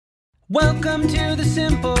Welcome to the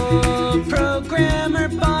Simple Programmer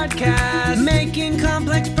Podcast, making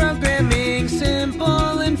complex programming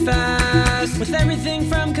simple and fast, with everything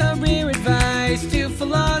from career advice to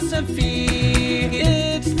philosophy.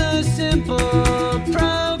 It's the Simple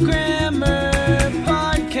Programmer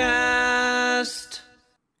Podcast.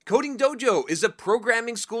 Coding Dojo is a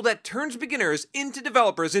programming school that turns beginners into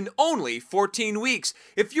developers in only 14 weeks.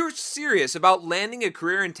 If you're serious about landing a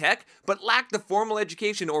career in tech, but lack the formal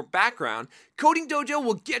education or background, Coding Dojo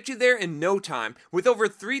will get you there in no time. With over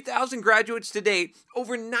 3,000 graduates to date,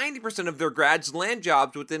 over 90% of their grads land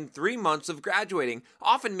jobs within 3 months of graduating,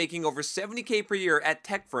 often making over $70,000 per year at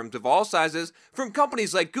tech firms of all sizes, from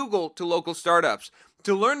companies like Google to local startups.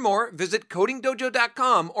 To learn more, visit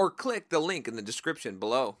codingdojo.com or click the link in the description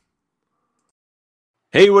below.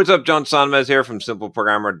 Hey, what's up? John Sonmez here from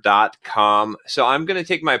simpleprogrammer.com. So I'm going to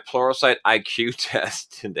take my Pluralsight IQ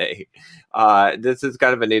test today. This is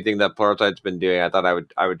kind of a new thing that Pluralsight's been doing. I thought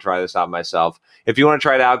I would try this out myself. If you want to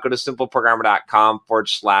try it out, go to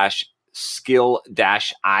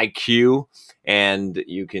simpleprogrammer.com/skill-IQ, and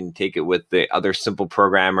you can take it with the other simple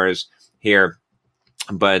programmers here.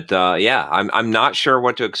 But yeah, I'm not sure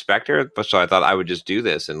what to expect here, so I thought I would just do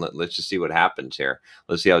this and let's just see what happens here.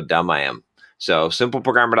 Let's see how dumb I am. So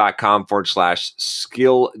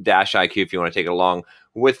simpleprogrammer.com/skill-IQ if you want to take it along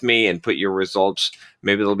with me and put your results.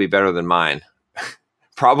 Maybe they'll be better than mine.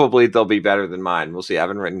 Probably they'll be better than mine. We'll see. I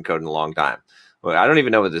haven't written code in a long time. Well, I don't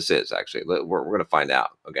even know what this is, actually. We're going to find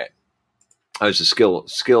out. Okay. Oh, it's a skill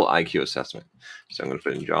IQ assessment. So I'm going to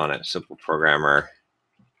put in John at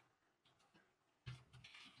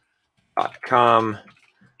simpleprogrammer.com.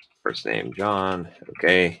 First name, John.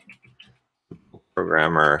 Okay.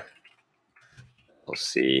 Programmer. We'll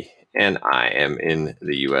see. And I am in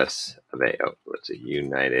the US of A. Oh, let's see,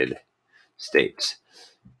 United States.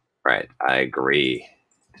 Right. I agree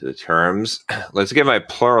to the terms. Let's get my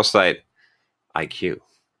Pluralsight IQ.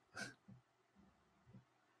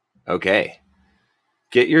 Okay.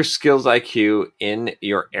 Get your skills IQ in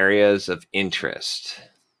your areas of interest.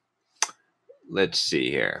 Let's see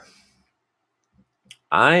here.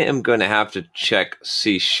 I am going to have to check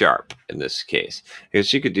C# in this case,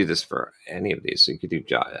 because you could do this for any of these. So you could do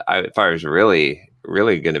Java. If I was really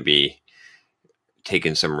going to be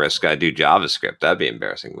taking some risk, I'd do JavaScript. That'd be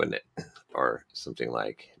embarrassing, wouldn't it? Or something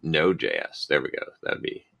like Node.js. There we go. That'd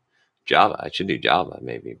be Java. I should do Java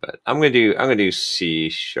maybe, but I'm going to do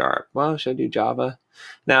C#. Well, should I do Java?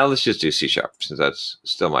 Now let's just do C# since that's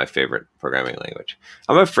still my favorite programming language.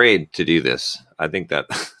 I'm afraid to do this. I think that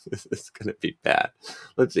this is going to be bad.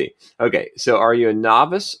 Let's see. Okay, so are you a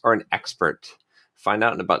novice or an expert? Find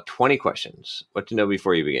out in about 20 questions. What to know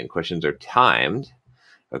before you begin. Questions are timed.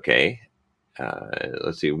 Okay.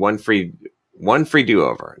 Let's see. One free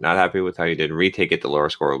do-over. Not happy with how you did. Retake it. The lower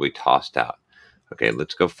score will be tossed out. Okay,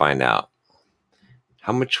 let's go find out.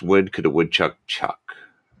 How much wood could a woodchuck chuck?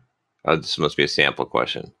 Oh, this must be a sample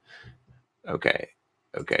question. Okay,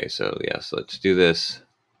 so yes, let's do this.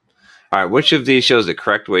 All right, which of these shows the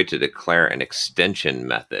correct way to declare an extension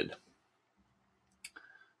method?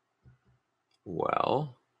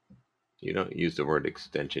 Well, you don't use the word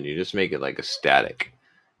extension. You just make it like a static.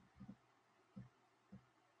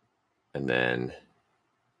 And then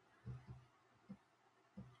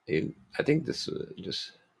I think this is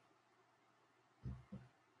just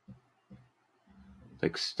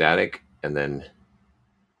like static, and then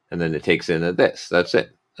it takes in a this. That's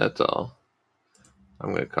it. That's all. I'm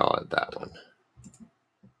going to call it that one.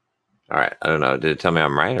 All right. I don't know. Did it tell me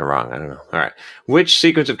I'm right or wrong? I don't know. All right. Which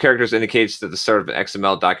sequence of characters indicates that the start of an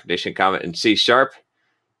XML documentation comment in C#? It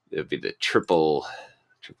would be the triple.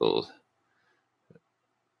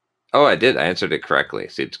 Oh, I did. I answered it correctly.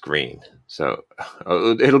 See, it's green. So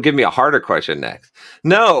it'll give me a harder question next.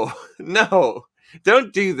 No.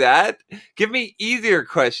 Don't do that. Give me easier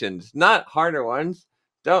questions, not harder ones.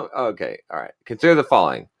 Don't. Okay. All right. Consider the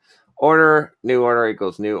following. Order, new order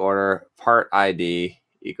equals new order. Part ID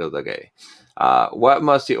equals, okay. What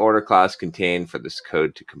must the order class contain for this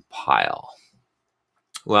code to compile?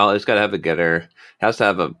 Well, it's got to have a getter. It has to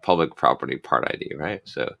have a public property part ID, right?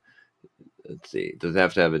 So let's see. Does it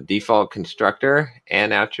have to have a default constructor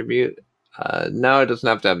and attribute? No, it doesn't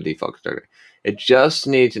have to have a default constructor. It just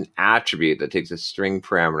needs an attribute that takes a string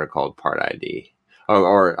parameter called part ID.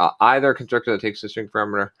 Or either a constructor that takes a string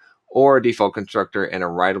parameter or a default constructor and a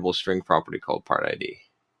writable string property called part ID.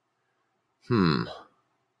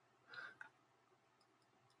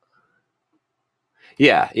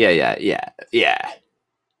 Yeah.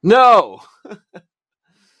 No!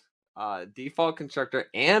 Default constructor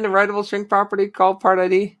and a writable string property called part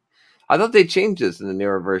ID? I thought they changed this in the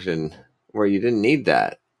newer version where you didn't need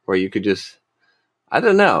that. where you could just, I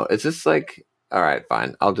don't know. It's just like, all right,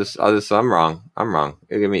 fine. I'm wrong.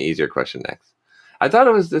 Give me an easier question next. I thought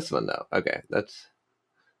it was this one though. Okay, let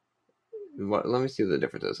me see what the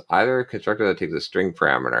difference is. Either a constructor that takes a string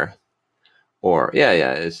parameter, or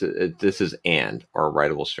this is and or a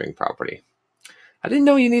writable string property. I didn't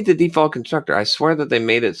know you need the default constructor. I swear that they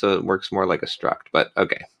made it so it works more like a struct, but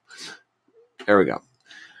okay. There we go.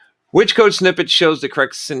 Which code snippet shows the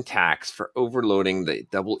correct syntax for overloading the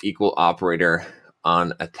double equal operator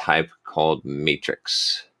on a type called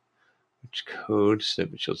matrix? Which code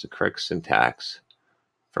snippet shows the correct syntax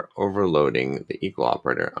for overloading the equal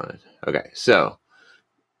operator on it? Okay, so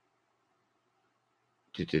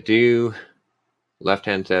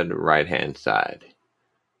left-hand side, right-hand side.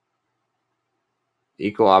 The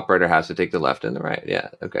equal operator has to take the left and the right.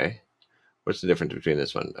 Yeah, okay. What's the difference between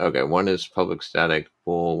this one? Okay, one is public static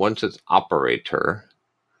bool. One says operator.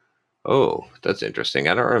 Oh, that's interesting.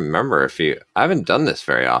 I don't remember I haven't done this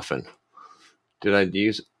very often. Did I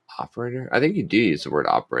use operator? I think you do use the word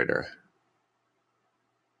operator.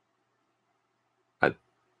 I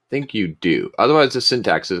think you do. Otherwise, the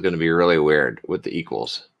syntax is going to be really weird with the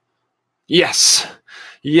equals. Yes.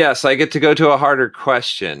 Yes, I get to go to a harder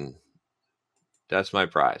question. That's my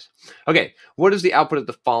prize. Okay, what is the output of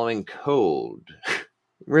the following code?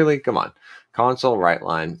 Really? Come on. Console write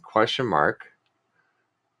line, question mark,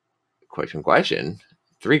 question,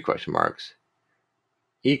 3 question marks,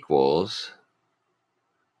 equals,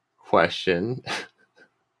 question,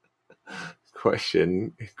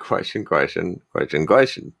 question,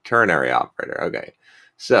 ternary operator. Okay,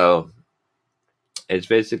 so it's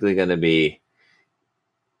basically going to be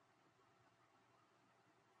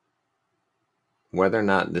whether or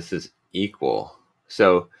not this is equal.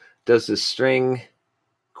 So does the string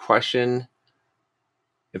question,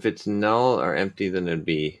 if it's null or empty, then it'd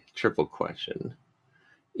be triple question,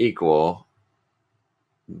 equal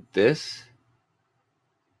this.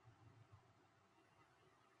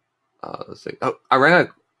 Let's see. Oh, I ran out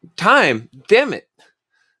of time. Damn it.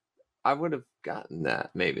 I would have gotten that.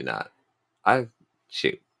 Maybe not.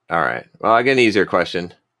 Shoot. All right. Well, I get an easier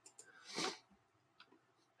question.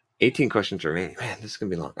 18 questions remaining. Man, this is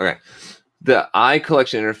going to be long. Okay. The I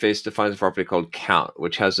collection interface defines a property called count,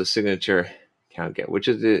 which has a signature count get. Which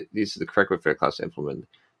is these are the correct way for a class to implement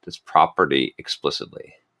this property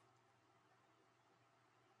explicitly.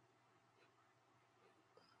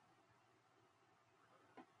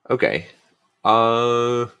 Okay.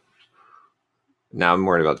 Now I'm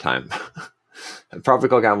worried about time. A property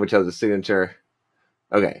called count, which has a signature.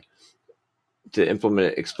 Okay. To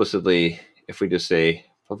implement it explicitly, if we just say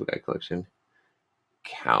public I collection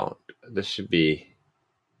count, this should be.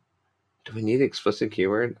 Do we need explicit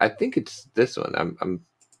keyword? I think it's this one.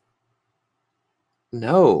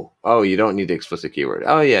 No. Oh, you don't need the explicit keyword.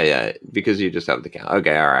 Oh, yeah, because you just have the count.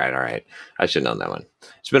 Okay, all right. I should have known that one.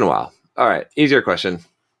 It's been a while. All right, easier question.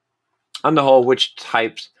 On the whole, which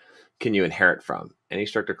types can you inherit from? Any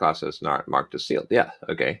structure class that's not marked as sealed. Yeah,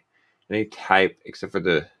 okay. Any type except for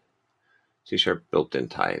the C# built-in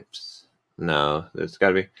types. No, there's got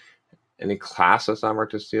to be any class that's not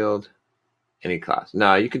marked as sealed. Any class.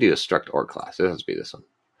 No, you could do a struct or class. It has to be this one.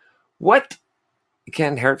 What? You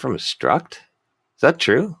can't inherit from a struct? Is that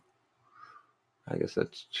true? I guess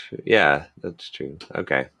that's true. Yeah, that's true.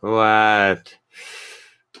 Okay. What?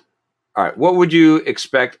 All right. What would you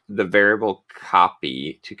expect the variable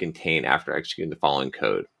copy to contain after executing the following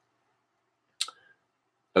code?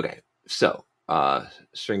 Okay. So,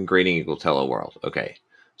 string greeting equals hello world. Okay.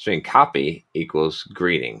 String copy equals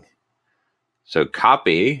greeting. So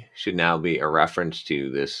copy should now be a reference to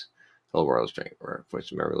this hello world string, or points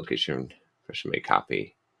to memory location. First, make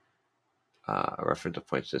copy a reference to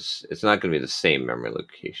points. It's not going to be the same memory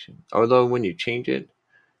location. Although when you change it,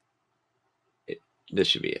 this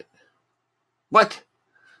should be it. What?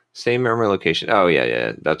 Same memory location. Oh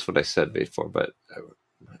yeah. That's what I said before. But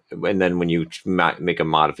and then when you make a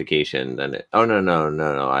modification, then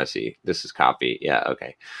no. I see. This is copy. Yeah.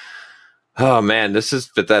 Okay. Oh man, this is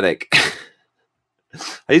pathetic.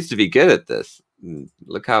 I used to be good at this.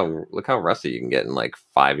 Look how rusty you can get in like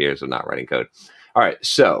 5 years of not writing code. All right.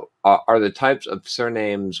 So are the types of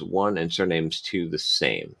surnames 1 and surnames 2 the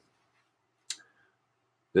same?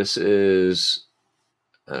 This is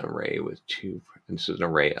an array with 2. This is an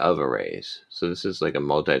array of arrays. So this is like a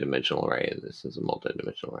multi-dimensional array, and this is a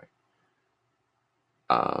multi-dimensional array.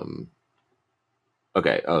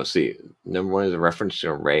 Okay. Oh, see, number 1 is a reference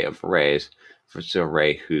to an array of arrays. Reference to an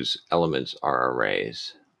array whose elements are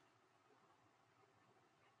arrays.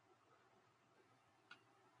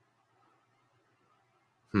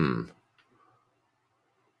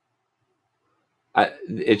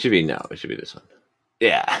 It should be no. It should be this one.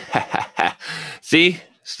 Yeah. See?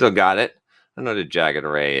 Still got it. I know what a jagged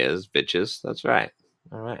array is, bitches. That's right.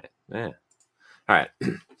 All right. Yeah. All right.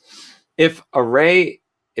 If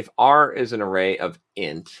R is an array of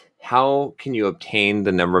int, how can you obtain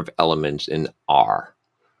the number of elements in R?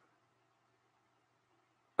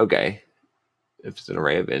 Okay. If it's an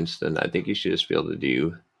array of ints, then I think you should just be able to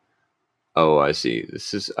do. Oh, I see.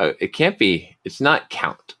 This is. It can't be. It's not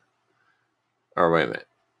count. Or wait a minute.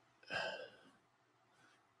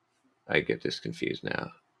 I get this confused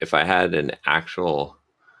now. If I had an actual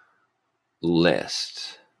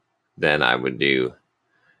list, then I would do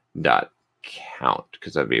dot count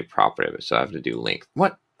because that'd be a property of it. So I have to do length.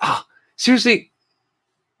 What? Seriously?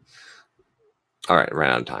 All right,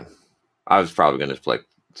 ran out of time. I was probably going to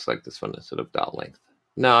select this one instead of dot length.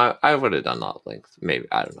 No, I would have done dot length. Maybe.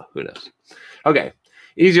 I don't know. Who knows? Okay.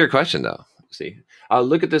 Easier question, though. See.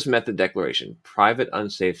 Look at this method declaration. Private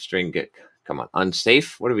unsafe string get. Come on.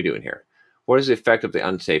 Unsafe? What are we doing here? What is the effect of the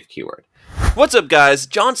unsafe keyword? What's up, guys?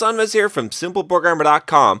 John Sonmez here from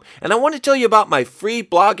SimpleProgrammer.com, and I want to tell you about my free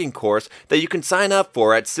blogging course that you can sign up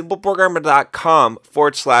for at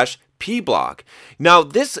SimpleProgrammer.com/pblog. Now,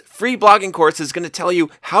 this free blogging course is going to tell you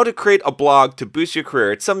how to create a blog to boost your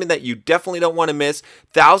career. It's something that you definitely don't want to miss.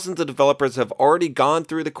 Thousands of developers have already gone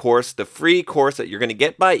through the course, the free course that you're going to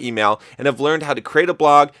get by email, and have learned how to create a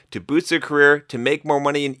blog to boost their career, to make more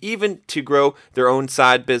money, and even to grow their own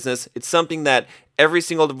side business. It's something that every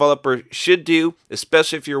single developer should do,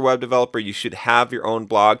 especially if you're a web developer. You should have your own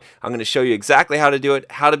blog. I'm going to show you exactly how to do it,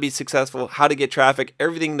 how to be successful, how to get traffic,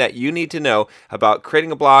 everything that you need to know about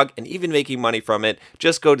creating a blog and even making money from it.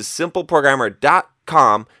 Just go to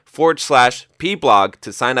simpleprogrammer.com/pblog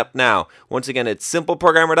to sign up now. Once again, it's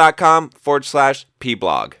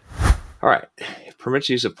simpleprogrammer.com/pblog. All right. Permits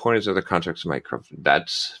use of pointers or other constructs of Minecraft.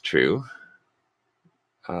 That's true.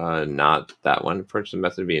 Not that one. Purchase the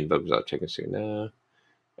method to be invoked without checking. No.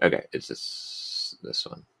 Okay, it's this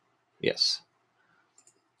one. Yes.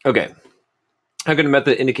 Okay. How can a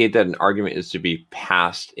method indicate that an argument is to be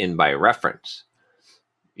passed in by reference?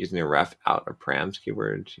 Using the ref out or params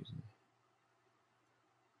keyword.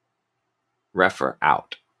 Ref or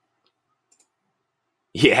out.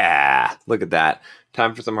 Yeah, look at that.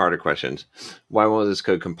 Time for some harder questions. Why won't this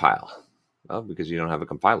code compile? Well, because you don't have a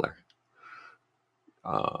compiler.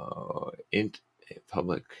 Int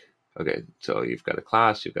public. Okay, so you've got a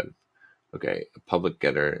class, you've got a public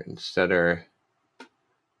getter and setter.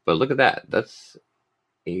 But look at that. That's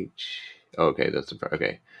h. Oh, okay, that's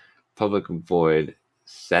okay. Public void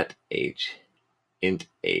set h int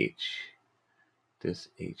h. This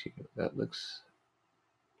h. That looks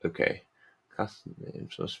okay. Custom name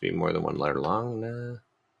supposed to be more than one letter long.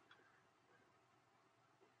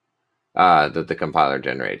 Nah. That the compiler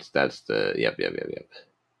generates. That's the yep.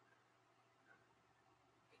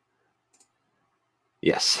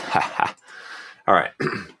 Yes. All right.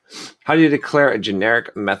 How do you declare a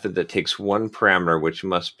generic method that takes one parameter, which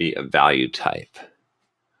must be a value type?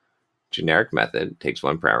 Generic method takes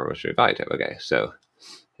one parameter, which must be a value type. Okay, so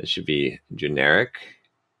it should be generic.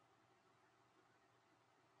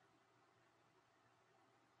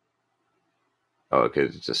 Oh,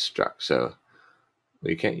 because it's a struct. So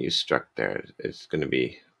we can't use struct there. It's going to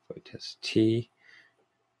be test t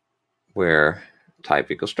where type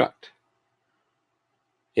equals struct.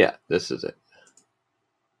 Yeah, this is it.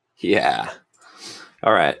 Yeah.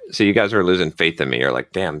 All right. So you guys are losing faith in me. You're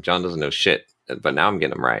like, damn, John doesn't know shit. But now I'm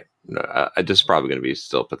getting them right. This is probably going to be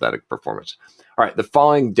still pathetic performance. All right. The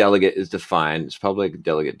following delegate is defined as public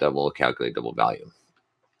delegate double calculate double value.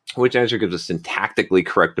 Which answer gives a syntactically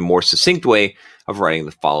correct and more succinct way of writing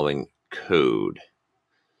the following code?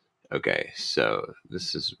 Okay, so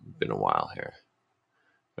this has been a while here.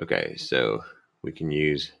 Okay, so we can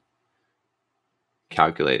use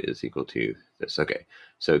calculate is equal to this. Okay,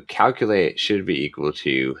 so calculate should be equal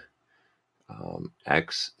to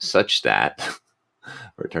x such that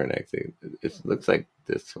return x. It looks like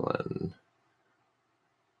this one.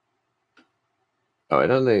 Oh, I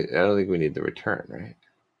don't think we need the return, right?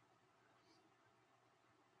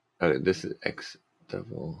 Okay, this is x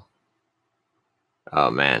double.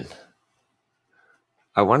 Oh man,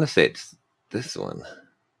 I want to say it's this one,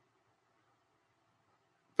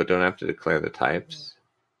 but don't have to declare the types.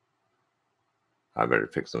 I better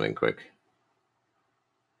pick something quick.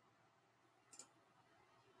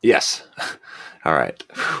 Yes. All right.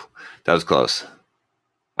 Whew. That was close.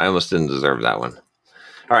 I almost didn't deserve that one.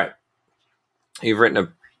 All right. You've written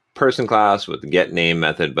a person class with the getName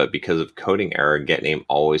method, but because of coding error, getName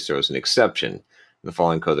always throws an exception. In the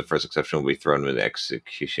following code, the first exception will be thrown when the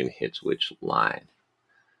execution hits which line?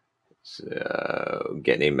 So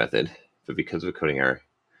get name method, but because of a coding error.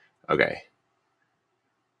 Okay.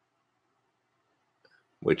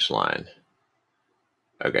 Which line?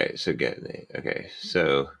 Okay, so get name. Okay,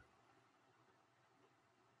 so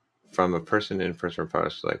from a person in person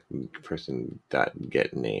product select person dot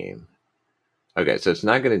get name. Okay, so it's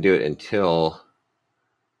not going to do it until.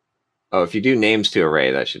 Oh, if you do names to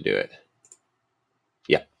array, that should do it.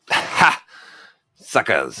 Yep. Ha!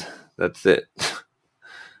 Suckers. That's it.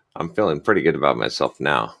 I'm feeling pretty good about myself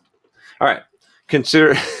now. All right.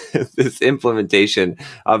 Consider this implementation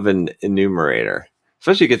of an enumerator,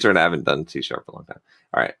 especially considering I haven't done C# for a long time.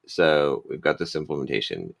 All right. So we've got this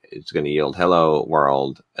implementation. It's going to yield hello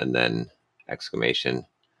world and then exclamation,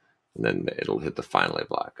 and then it'll hit the finally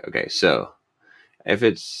block. Okay. So if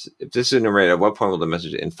this is enumerator, at what point will the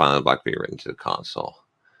message in finally block be written to the console?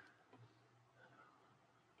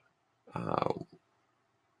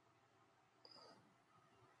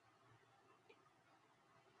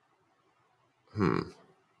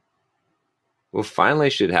 Well, finally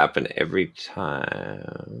should happen every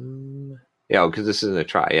time. Yeah, because this isn't a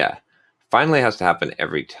try. Yeah. Finally has to happen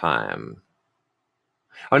every time.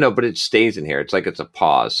 Oh, no, but it stays in here. It's like it's a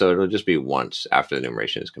pause. So it'll just be once after the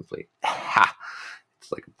enumeration is complete. Ha!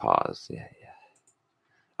 It's like a pause. Yeah.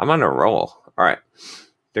 I'm on a roll. All right.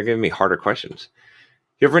 They're giving me harder questions.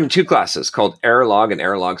 You've written two classes called errorlog and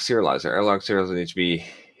errorlog serializer. Errorlog serializer needs to be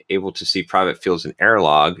able to see private fields in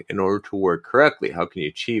errorlog in order to work correctly. How can you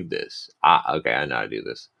achieve this? Okay, I know how to do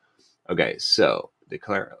this. Okay, so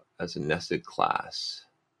declare as a nested class.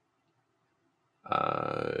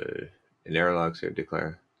 In errorlog, so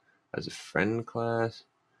declare as a friend class.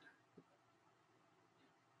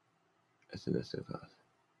 As a nested class.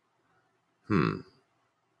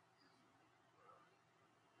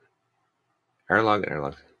 Errorlog and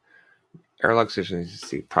errorlog. Errorlog section needs to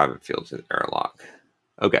see private fields in errorlog.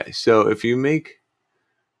 Okay, so if you make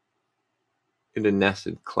it a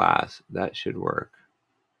nested class, that should work.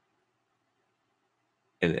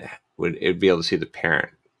 And it'd be able to see the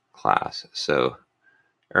parent class. So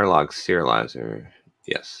errorlog serializer,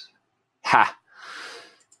 yes. Ha!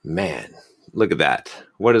 Man, look at that.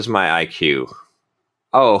 What is my IQ?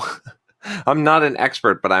 Oh, I'm not an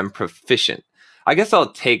expert, but I'm proficient. I guess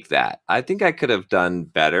I'll take that. I think I could have done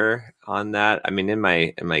better on that. I mean, in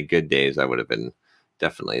my good days, I would have been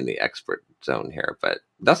definitely in the expert zone here, but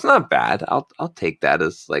that's not bad. I'll take that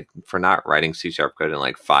as like for not writing C# code in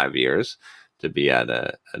like 5 years to be at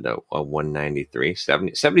a 193,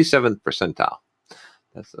 77th percentile.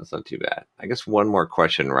 That's not too bad. I guess one more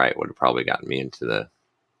question right would have probably gotten me into the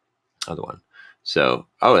other one. So,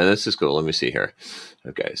 and this is cool. Let me see here.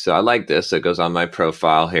 Okay, so I like this. It goes on my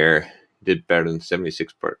profile here. Did better than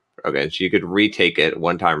 76. Okay, so you could retake it,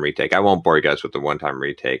 one-time retake. I won't bore you guys with the one-time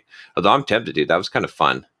retake, although I'm tempted to. That was kind of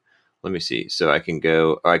fun. Let me see. So I can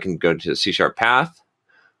go to the C# path,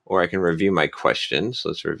 or I can review my questions.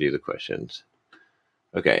 Let's review the questions.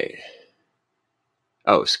 Okay.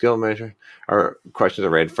 Oh, skill measure. Our questions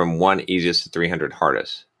are rated from 1 easiest to 300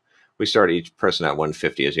 hardest. We start each person at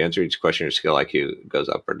 150. As you answer each question, your skill IQ goes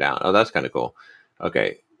up or down. Oh, that's kind of cool.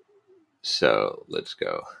 Okay. So let's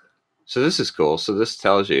go. So this is cool. So this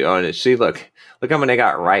tells you, and see, look how many I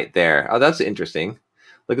got right there. Oh, that's interesting.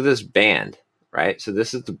 Look at this band, right? So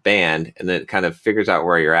this is the band, and then it kind of figures out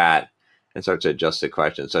where you're at and starts to adjust the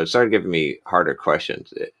question. So it started giving me harder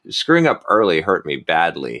questions. Screwing up early hurt me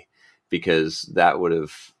badly because that would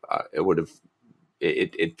have,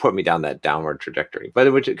 it put me down that downward trajectory, but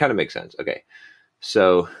it kind of makes sense. Okay.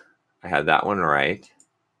 So I had that one right.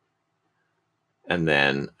 And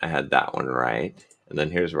then I had that one right. And then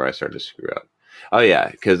here's where I started to screw up. Oh yeah,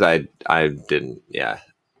 because I didn't. Yeah,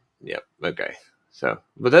 yep. Okay. So,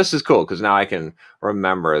 but this is cool because now I can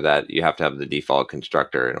remember that you have to have the default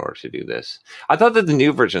constructor in order to do this. I thought that the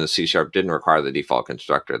new version of C# didn't require the default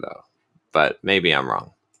constructor though, but maybe I'm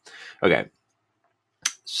wrong. Okay.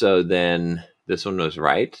 So then this one was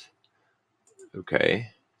right. Okay.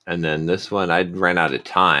 And then this one, I ran out of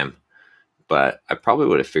time, but I probably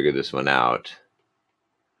would have figured this one out.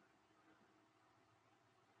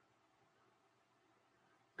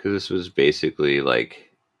 Because this was basically like,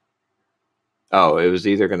 it was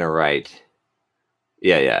either going to write.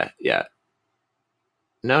 Yeah.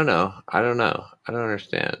 No, I don't know. I don't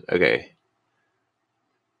understand. Okay.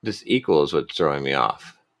 This equal is what's throwing me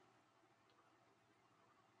off.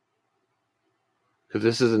 Because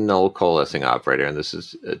this is a null coalescing operator, and this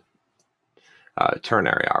is a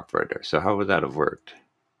ternary operator. So how would that have worked?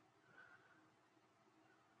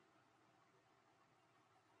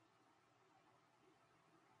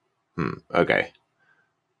 Okay.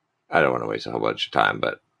 I don't want to waste a whole bunch of time,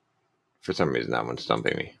 but for some reason that one's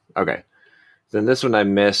stumping me. Okay. Then this one I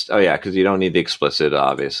missed. Oh yeah, because you don't need the explicit,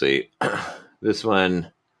 obviously. This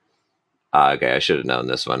one, okay, I should have known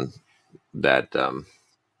this one. That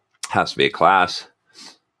has to be a class.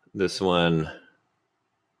 This one,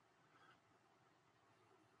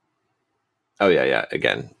 oh yeah.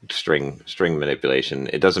 Again, string manipulation.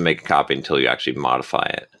 It doesn't make a copy until you actually modify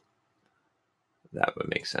it. That would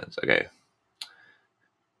make sense. Okay,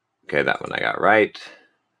 that one I got right.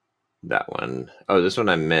 That one, oh, this one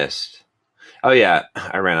I missed. Oh yeah,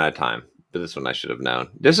 I ran out of time. But this one I should have known.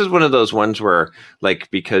 This is one of those ones where, like,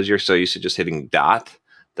 because you're so used to just hitting dot,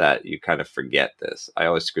 that you kind of forget this. I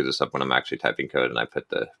always screw this up when I'm actually typing code and I put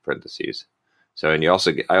the parentheses. So, and I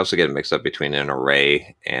also get it mixed up between an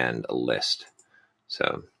array and a list.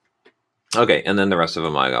 So, okay, and then the rest of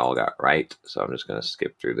them I all got right. So I'm just going to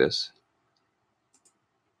skip through this.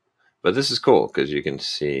 But this is cool because you can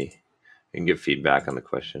see, you can give feedback on the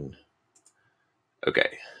question.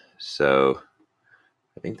 Okay, so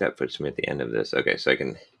I think that puts me at the end of this. Okay, so I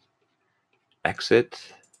can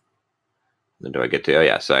exit. Then do I get to, oh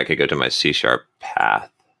yeah, so I could go to my C#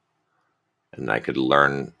 path and I could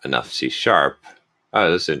learn enough C#.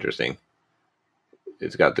 Oh, this is interesting.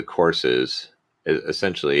 It's got the courses.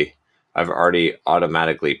 Essentially, I've already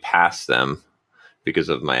automatically passed them because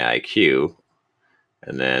of my IQ.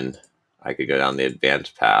 And then I could go down the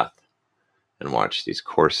advanced path and watch these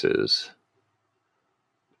courses.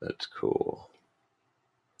 That's cool.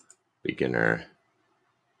 Beginner.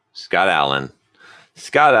 Scott Allen.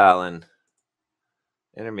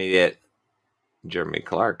 Intermediate. Jeremy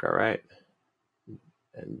Clark. All right.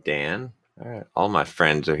 And Dan. All right. All my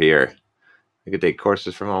friends are here. I could take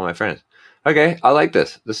courses from all my friends. Okay. I like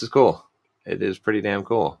this. This is cool. It is pretty damn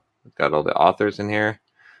cool. It's got all the authors in here.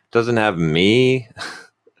 Doesn't have me.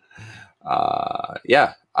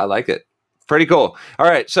 Yeah, I like it. Pretty cool. All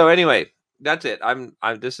right. So anyway, that's it.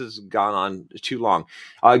 This has gone on too long.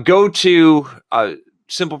 Go to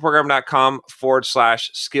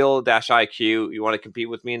simpleprogram.com/skill-IQ. You want to compete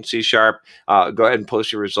with me in C#. Go ahead and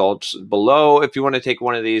post your results below. If you want to take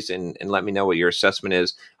one of these and let me know what your assessment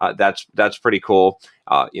is, that's pretty cool.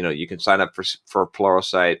 You can sign up for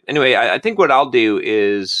Pluralsight. Anyway, I think what I'll do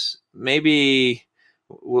is maybe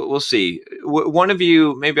we'll see. One of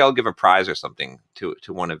you, maybe I'll give a prize or something to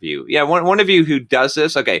one of you. Yeah, one of you who does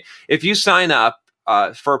this. Okay, if you sign up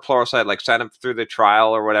for Pluralsight, like sign up through the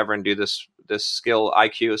trial or whatever, and do this skill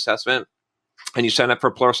IQ assessment, and you sign up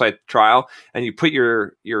for Pluralsight trial, and you put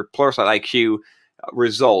your Pluralsight IQ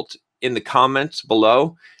result in the comments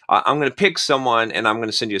below, I'm going to pick someone, and I'm going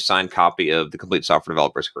to send you a signed copy of the Complete Software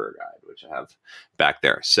Developer's Career Guide, which I have back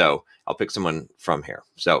there. So I'll pick someone from here.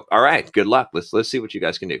 So, all right, good luck. Let's see what you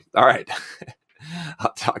guys can do. All right.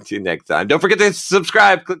 I'll talk to you next time. Don't forget to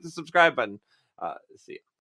subscribe. Click the subscribe button. See you.